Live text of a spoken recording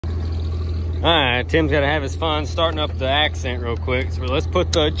Alright, Tim's gotta have his fun starting up the Accent real quick. So let's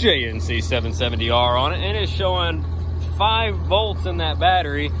put the JNC 770R on it, and it's showing 5 volts in that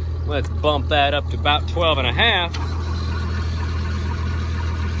battery. Let's bump that up to about 12.5.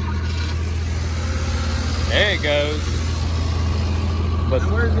 There it goes. But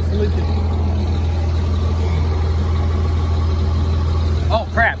where is this leaking? Oh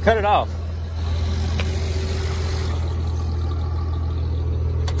crap, cut it off.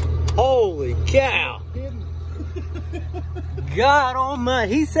 Holy cow. God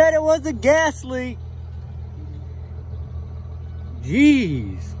almighty, he said it was a gas leak.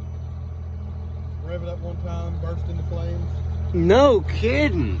 Jeez. Rev it up one time, burst into flames. No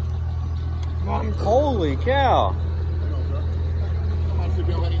kidding. Holy cow.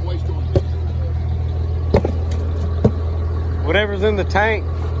 Whatever's in the tank.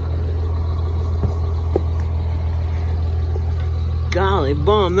 Golly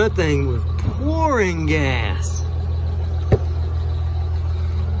bum, that thing was pouring gas.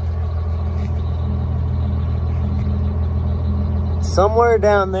 Somewhere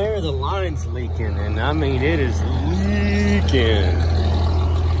down there, the line's leaking, and I mean, it is leaking.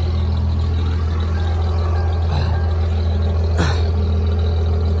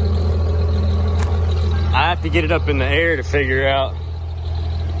 I have to get it up in the air to figure out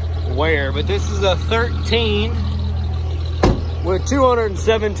where, but this is a 13 with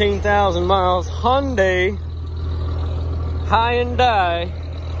 217,000 miles Hyundai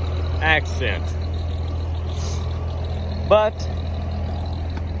Accent. But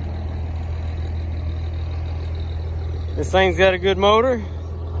this thing's got a good motor,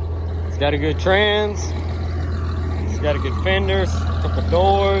 it's got a good trans, it's got a good fenders, couple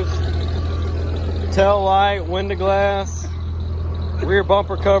doors, tail light, window glass, rear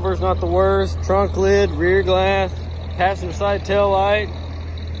bumper cover's not the worst, trunk lid, rear glass, passenger side tail light.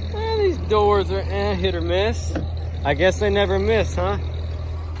 These doors are hit or miss. I guess they never miss, huh?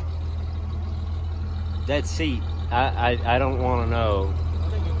 That seat, I don't want to know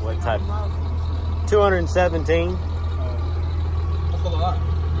what type. 217. That's a lot.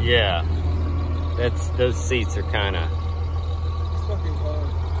 Yeah, those seats are kind of. It's fucking hard.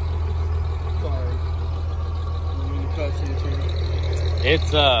 Sorry. I mean to cuss you too.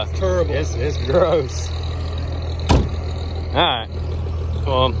 It's terrible. It's gross. All right.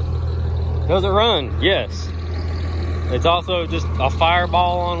 Well, does it run? Yes. It's also just a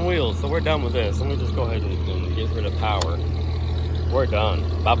fireball on wheels, so we're done with this. Let me just go ahead and get rid of power. We're done.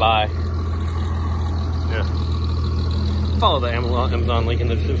 Bye-bye. Yeah. Follow the Amazon link in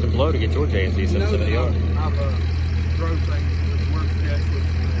the description below to get your JNC 770R. I've drove things with worse gas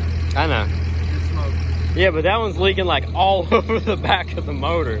leaks than that. I know. It's smoke. Yeah, but that one's leaking like all over the back of the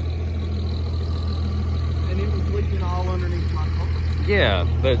motor. And it was leaking all underneath my car. Yeah,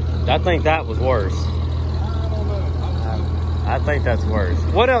 but I think that was worse. I don't know. I think that's worse.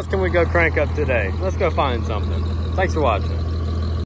 What else can we go crank up today? Let's go find something. Thanks for watching.